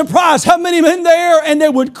you'd be surprised how many men there, and they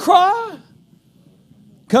would cry.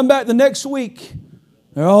 Come back the next week.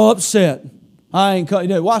 They're all upset. I ain't come.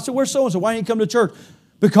 I said, where's so-and-so? Why ain't he come to church?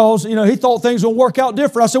 Because, he thought things would work out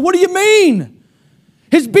different. I said, what do you mean?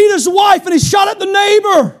 He's beat his wife and he shot at the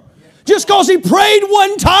neighbor just because he prayed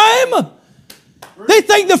one time. They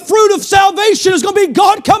think the fruit of salvation is going to be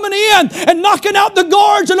God coming in and knocking out the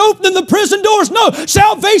guards and opening the prison doors. No,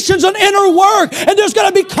 salvation's an inner work, and there's going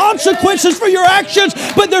to be consequences for your actions,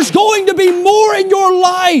 but there's going to be more in your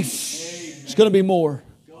life. It's going to be more.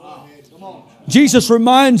 Jesus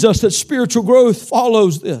reminds us that spiritual growth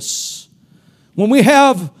follows this. When we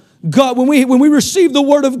have God, when we receive the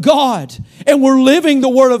Word of God and we're living the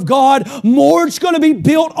Word of God, more is going to be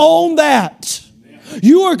built on that.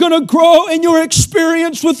 You are going to grow in your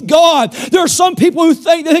experience with God. There are some people who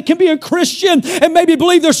think that they can be a Christian and maybe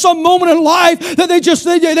believe there's some moment in life that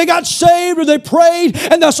they got saved or they prayed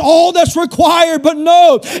and that's all that's required. But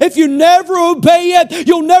no, if you never obey it,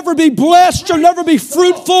 you'll never be blessed. You'll never be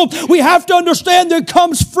fruitful. We have to understand there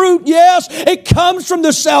comes fruit, yes. It comes from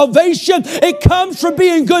the salvation. It comes from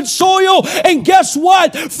being good soil. And guess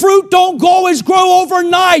what? Fruit don't always grow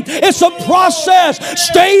overnight. It's a process.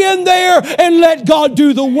 Stay in there and let God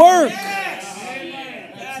do the work.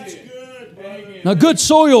 Now, good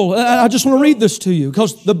soil, I just want to read this to you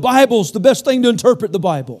because the Bible's the best thing to interpret the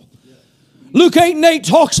Bible. Luke 8:8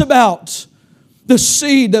 talks about the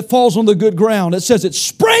seed that falls on the good ground. It says it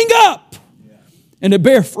sprang up and it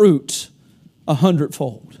bare fruit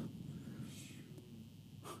 100-fold.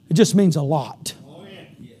 It just means a lot.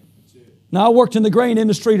 Now, I worked in the grain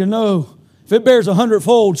industry to know if it bears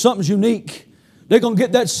 100-fold, something's unique. They're going to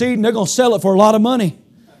get that seed and they're going to sell it for a lot of money.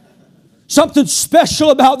 Something special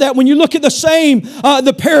about that. When you look at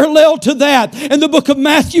the parallel to that, in the book of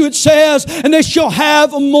Matthew it says, and they shall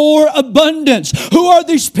have more abundance. Who are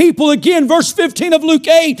these people? Again, verse 15 of Luke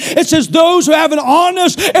 8, it says, those who have an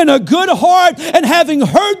honest and a good heart, and having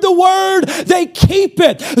heard the word, they keep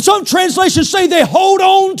it. Some translations say they hold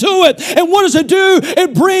on to it. And what does it do?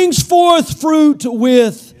 It brings forth fruit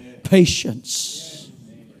with patience.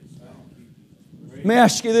 Let me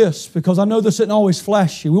ask you this, because I know this isn't always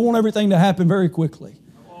flashy. We want everything to happen very quickly.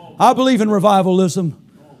 I believe in revivalism.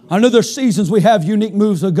 I know there's seasons we have unique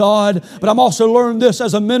moves of God, but I'm also learned this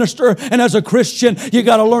as a minister and as a Christian, you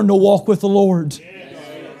got to learn to walk with the Lord.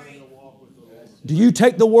 Do you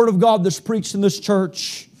take the Word of God that's preached in this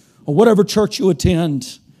church or whatever church you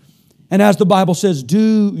attend, and as the Bible says,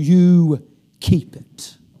 do you keep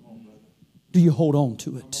it? Do you hold on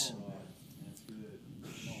to it?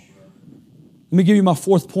 Let me give you my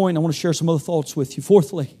fourth point. I want to share some other thoughts with you.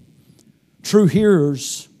 Fourthly, true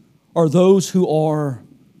hearers are those who are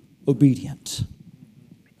obedient.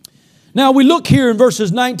 Now, we look here in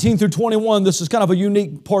verses 19 through 21. This is kind of a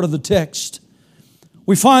unique part of the text.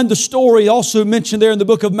 We find the story also mentioned there in the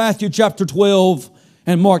book of Matthew chapter 12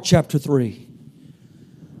 and Mark chapter 3.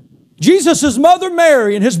 Jesus' mother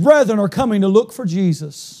Mary and his brethren are coming to look for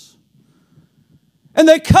Jesus. And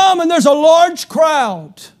they come and there's a large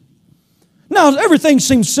crowd. Now, everything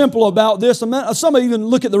seems simple about this. Some even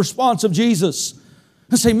look at the response of Jesus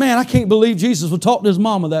and say, man, I can't believe Jesus would talk to his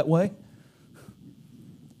mama that way.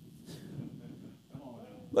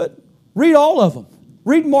 But read all of them.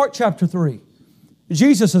 Read Mark chapter 3.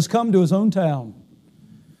 Jesus has come to his own town.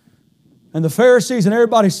 And the Pharisees and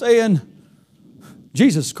everybody saying,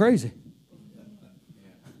 Jesus is crazy.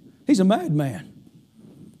 He's a madman.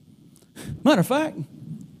 Matter of fact,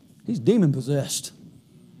 he's demon-possessed.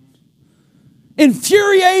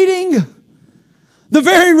 Infuriating the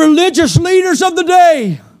very religious leaders of the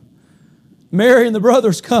day. Mary and the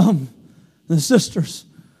brothers come, and the sisters,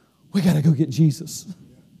 we got to go get Jesus.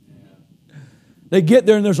 They get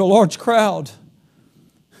there and there's a large crowd.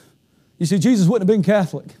 You see, Jesus wouldn't have been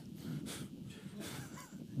Catholic.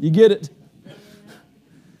 You get it?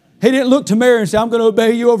 He didn't look to Mary and say, I'm going to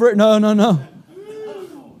obey you over it. No.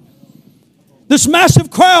 This massive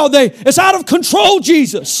crowd, it's out of control,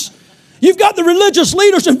 Jesus. You've got the religious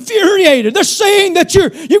leaders infuriated. They're saying that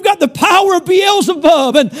you've got the power of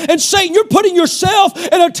Beelzebub and Satan. You're putting yourself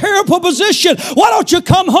in a terrible position. Why don't you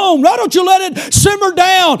come home? Why don't you let it simmer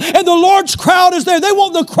down? And the large crowd is there. They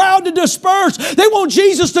want the crowd to disperse. They want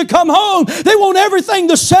Jesus to come home. They want everything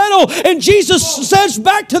to settle. And Jesus says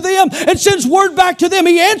back to them and sends word back to them.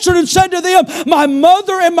 He answered and said to them, my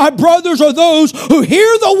mother and my brothers are those who hear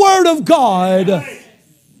the word of God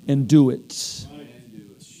and do it.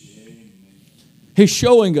 He's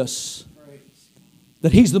showing us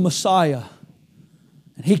that He's the Messiah.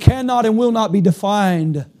 And He cannot and will not be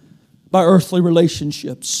defined by earthly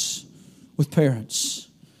relationships with parents.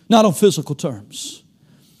 Not on physical terms.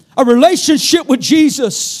 A relationship with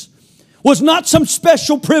Jesus was not some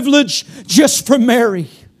special privilege just for Mary.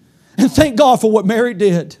 And thank God for what Mary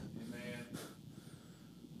did.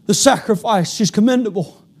 The sacrifice is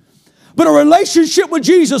commendable. But a relationship with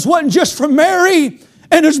Jesus wasn't just for Mary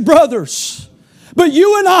and his brothers. But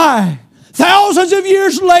you and I, thousands of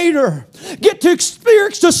years later, get to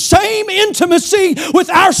experience the same intimacy with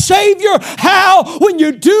our Savior. How? When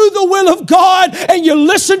you do the will of God and you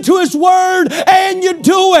listen to His Word and you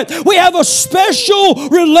do it. We have a special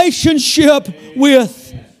relationship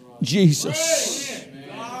with Jesus.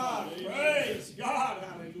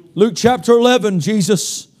 Luke chapter 11,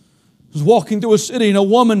 Jesus was walking through a city and a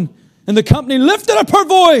woman in the company lifted up her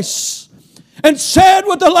voice and said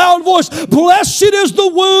with a loud voice, "Blessed is the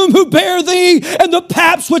womb who bare thee, and the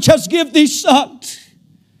paps which has give thee sucked."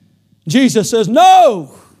 Jesus says,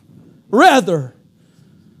 no, rather,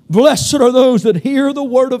 blessed are those that hear the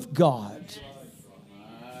word of God.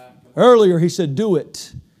 Earlier he said, do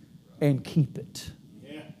it and keep it.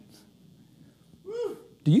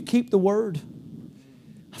 Do you keep the word?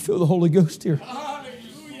 I feel the Holy Ghost here.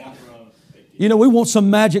 You know, we want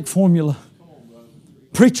some magic formula.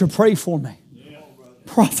 Preacher, pray for me.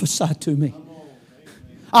 Prophesy to me.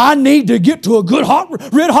 I need to get to a good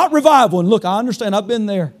red hot revival. And look, I understand. I've been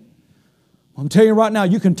there. I'm telling you right now,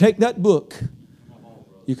 you can take that book.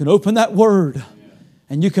 You can open that word.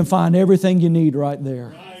 And you can find everything you need right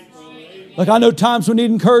there. Look, I know times we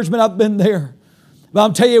need encouragement. I've been there. But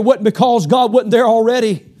I'm telling you, it wasn't because God wasn't there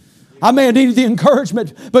already. I may have needed the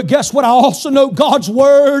encouragement, but guess what? I also know God's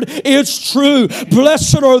Word is true.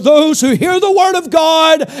 Blessed are those who hear the Word of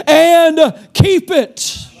God and keep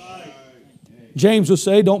it. James would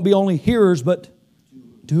say, don't be only hearers, but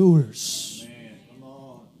doers.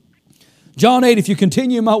 John 8, if you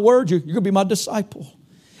continue my word, you're going to be my disciple.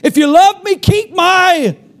 If you love me, keep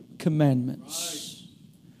my commandments.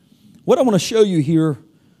 What I want to show you here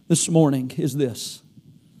this morning is this.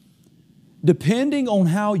 Depending on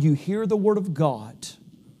how you hear the Word of God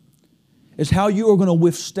is how you are going to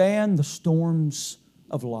withstand the storms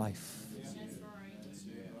of life.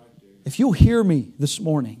 If you'll hear me this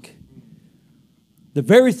morning, the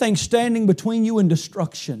very thing standing between you and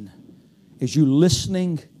destruction is you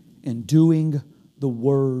listening and doing the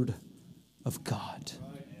Word of God.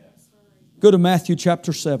 Go to Matthew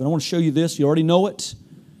chapter 7. I want to show you this. You already know it.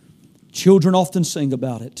 Children often sing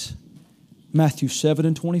about it. Matthew 7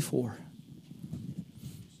 and 24.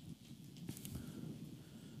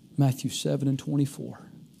 Matthew 7 and 24.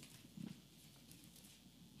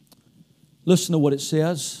 Listen to what it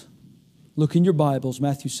says. Look in your Bibles,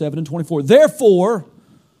 Matthew 7 and 24. Therefore,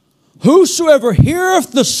 whosoever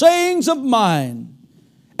heareth the sayings of mine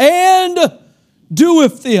and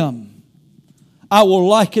doeth them, I will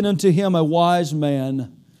liken unto him a wise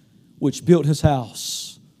man which built his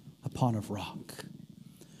house upon a rock.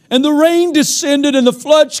 And the rain descended, and the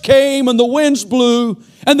floods came, and the winds blew,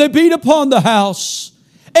 and they beat upon the house.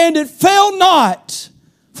 And it fell not,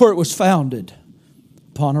 for it was founded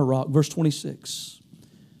upon a rock. Verse 26.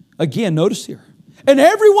 Again, notice here. And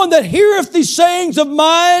everyone that heareth these sayings of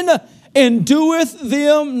mine and doeth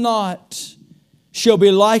them not shall be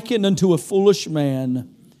likened unto a foolish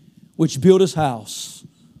man which built his house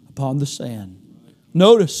upon the sand.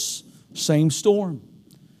 Notice, same storm.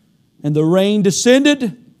 And the rain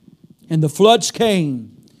descended, and the floods came.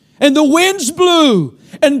 And the winds blew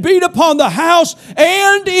and beat upon the house,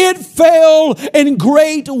 and it fell, and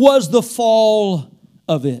great was the fall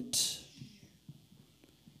of it.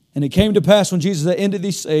 And it came to pass when Jesus had ended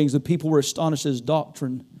these sayings, the people were astonished at His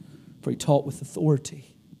doctrine, for He taught with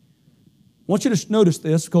authority. I want you to notice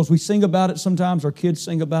this, because we sing about it sometimes, our kids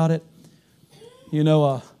sing about it. You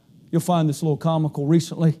know, you'll find this a little comical.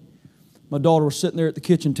 Recently, my daughter was sitting there at the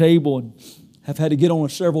kitchen table and have had to get on her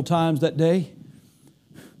several times that day.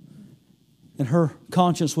 And her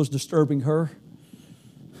conscience was disturbing her.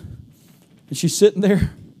 And she's sitting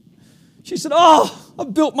there. She said, "Oh, I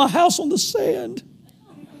built my house on the sand."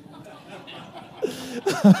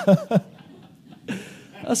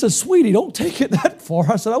 I said, "Sweetie, don't take it that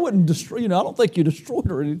far." I said, "I wouldn't destroy, I don't think you destroyed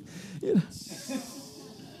her."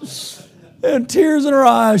 And tears in her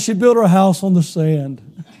eyes, she built her house on the sand.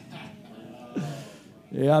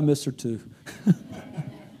 Yeah, I miss her too.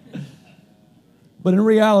 But in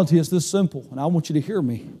reality, it's this simple, and I want you to hear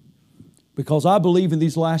me, because I believe in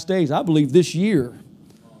these last days, I believe this year,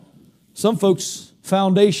 some folks'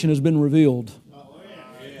 foundation has been revealed.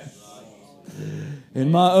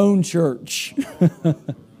 In my own church.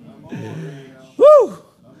 Woo!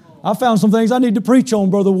 I found some things I need to preach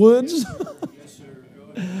on, Brother Woods.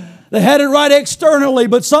 They had it right externally,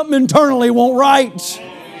 but something internally won't right.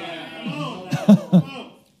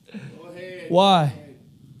 Why?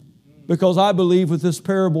 Because I believe with this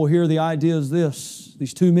parable here, the idea is this.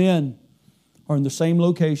 These two men are in the same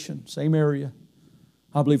location, same area.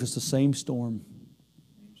 I believe it's the same storm.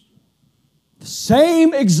 The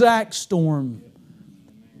same exact storm.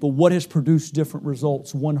 But what has produced different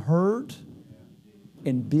results? One heard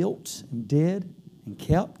and built and did and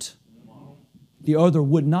kept. The other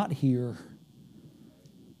would not hear.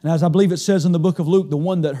 And as I believe it says in the book of Luke, the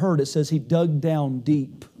one that heard, it says he dug down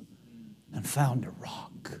deep and found a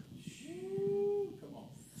rock.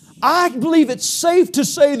 I believe it's safe to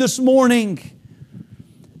say this morning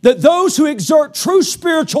that those who exert true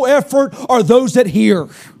spiritual effort are those that hear.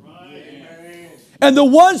 And the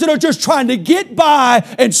ones that are just trying to get by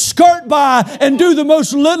and skirt by and do the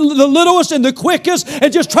littlest and the quickest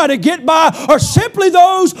and just try to get by are simply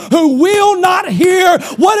those who will not hear.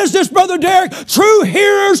 What is this, Brother Derek? True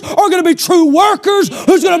hearers are going to be true workers,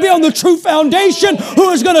 who's going to be on the true foundation,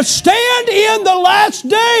 who is going to stand in the last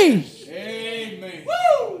days. Amen.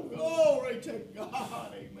 Woo! Glory to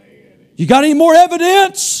God. Amen. You got any more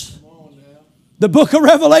evidence? Come on now. The book of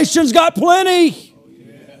Revelation's got plenty.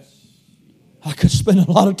 I could spend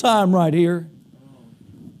a lot of time right here.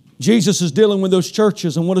 Jesus is dealing with those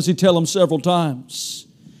churches, and what does He tell them several times?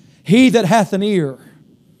 He that hath an ear,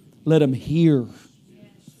 let him hear.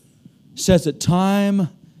 Says it time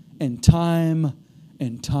and time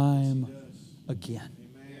and time again.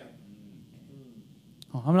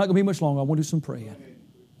 Oh, I'm not going to be much longer. I want to do some praying.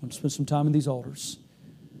 I want to spend some time in these altars.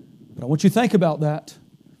 But I want you to think about that.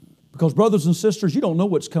 Because brothers and sisters, you don't know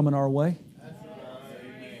what's coming our way.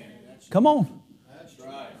 Come on. That's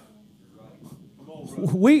right.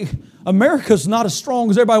 America's not as strong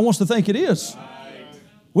as everybody wants to think it is.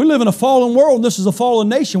 We live in a fallen world, and this is a fallen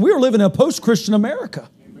nation. We are living in a post-Christian America.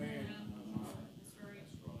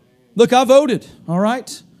 Look, I voted, all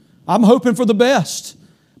right? I'm hoping for the best.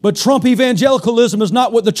 But Trump evangelicalism is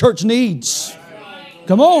not what the church needs.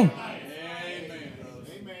 Come on.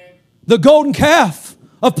 The golden calf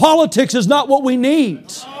of politics is not what we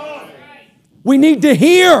need. We need to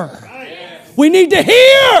hear. We need to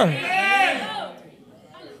hear.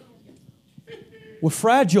 We're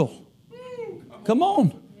fragile. Come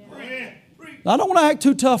on. I don't want to act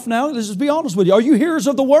too tough now. Let's just be honest with you. Are you hearers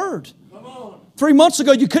of the Word? 3 months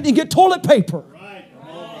ago, you couldn't even get toilet paper.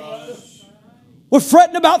 We're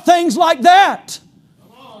fretting about things like that.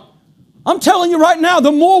 I'm telling you right now,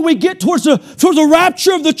 the more we get towards the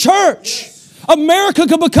rapture of the church, America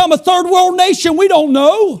could become a third world nation. We don't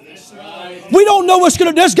know. We don't know what's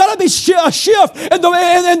going to. There's got to be a shift in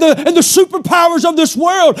the superpowers of this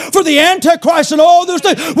world for the Antichrist and all those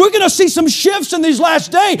things. We're going to see some shifts in these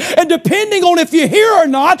last days, and depending on if you hear or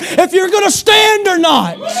not, if you're going to stand or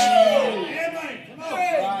not.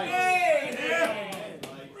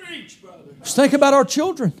 Let's think about our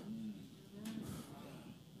children.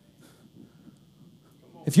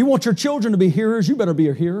 If you want your children to be hearers, you better be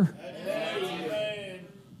a hearer.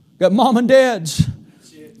 Got mom and dads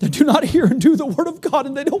that do not hear and do the Word of God,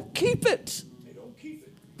 and they don't keep it.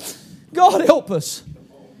 God help us.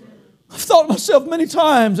 I've thought to myself many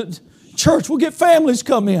times at church, we'll get families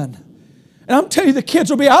come in, and I'm telling you, the kids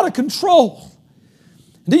will be out of control.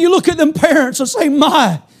 And then you look at them parents and say,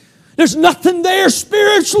 my, there's nothing there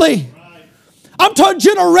spiritually. I'm talking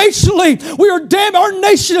generationally. Our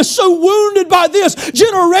nation is so wounded by this.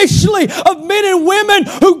 Generationally of men and women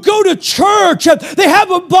who go to church and they have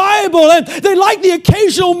a Bible and they like the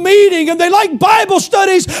occasional meeting and they like Bible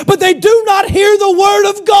studies, but they do not hear the Word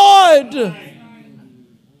of God.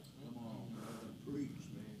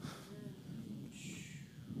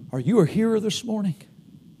 Are you a hearer this morning?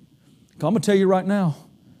 I'm going to tell you right now,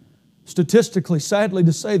 statistically, sadly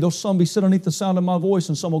to say, there'll some be sitting underneath the sound of my voice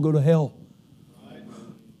and some will go to hell.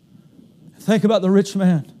 Think about the rich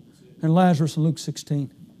man and Lazarus in Luke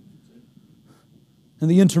 16. In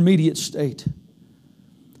the intermediate state.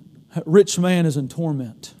 That rich man is in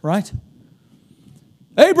torment, right?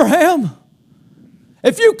 Abraham,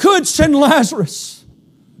 if you could send Lazarus,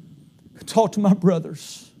 talk to my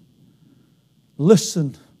brothers.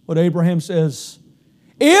 Listen what Abraham says.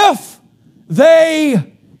 If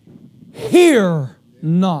they hear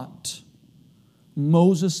not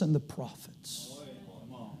Moses and the prophets,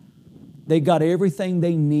 they got everything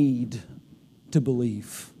they need to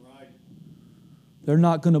believe. They're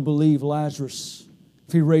not going to believe Lazarus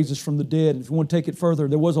if he raises from the dead. If you want to take it further,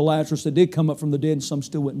 there was a Lazarus that did come up from the dead and some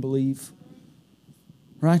still wouldn't believe.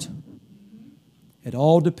 Right? It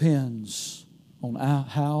all depends on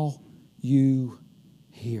how you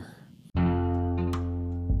hear.